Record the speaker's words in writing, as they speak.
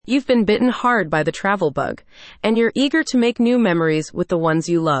You've been bitten hard by the travel bug, and you're eager to make new memories with the ones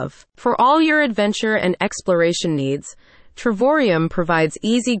you love. For all your adventure and exploration needs, Trevorium provides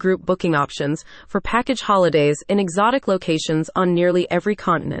easy group booking options for package holidays in exotic locations on nearly every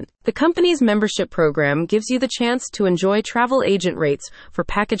continent. The company's membership program gives you the chance to enjoy travel agent rates for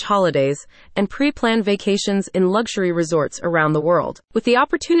package holidays and pre-planned vacations in luxury resorts around the world. With the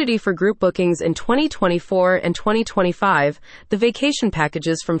opportunity for group bookings in 2024 and 2025, the vacation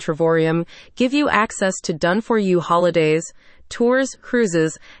packages from Trevorium give you access to done-for-you holidays, tours,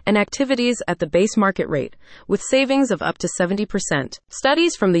 cruises, and activities at the base market rate, with savings of up to 70%.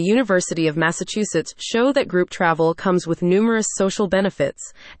 Studies from the University of Massachusetts show that group travel comes with numerous social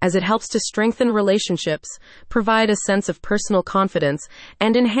benefits, as it helps to strengthen relationships, provide a sense of personal confidence,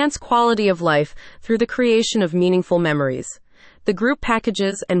 and enhance quality of life through the creation of meaningful memories. The group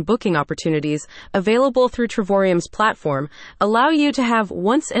packages and booking opportunities available through Trevorium's platform allow you to have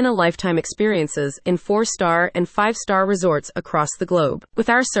once-in-a-lifetime experiences in 4-star and 5-star resorts across the globe. With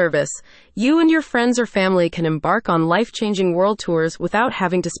our service, you and your friends or family can embark on life-changing world tours without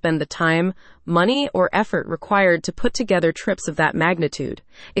having to spend the time, money, or effort required to put together trips of that magnitude,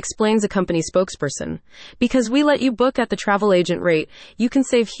 explains a company spokesperson. Because we let you book at the travel agent rate, you can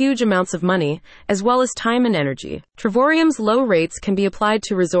save huge amounts of money, as well as time and energy. Trevorium's low rates can be applied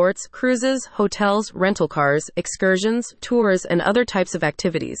to resorts, cruises, hotels, rental cars, excursions, tours, and other types of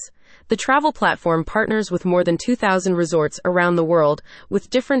activities. The travel platform partners with more than 2,000 resorts around the world with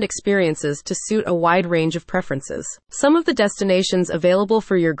different experiences to suit a wide range of preferences. Some of the destinations available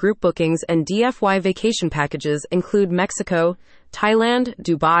for your group bookings and DFY vacation packages include Mexico, Thailand,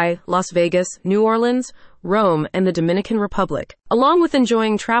 Dubai, Las Vegas, New Orleans, Rome, and the Dominican Republic. Along with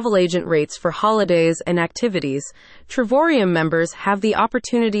enjoying travel agent rates for holidays and activities, Trevorium members have the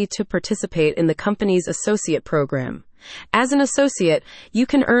opportunity to participate in the company's associate program. As an associate, you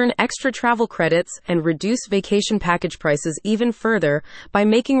can earn extra travel credits and reduce vacation package prices even further by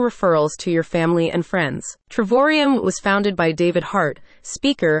making referrals to your family and friends. Trevorium was founded by David Hart,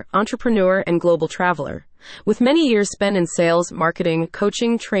 speaker, entrepreneur, and global traveler. With many years spent in sales, marketing,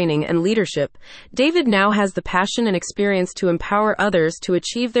 coaching, training, and leadership, David now has the passion and experience to empower others to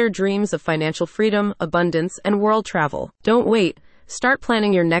achieve their dreams of financial freedom, abundance, and world travel. Don't wait. Start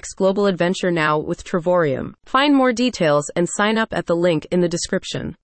planning your next global adventure now with Trevorium. Find more details and sign up at the link in the description.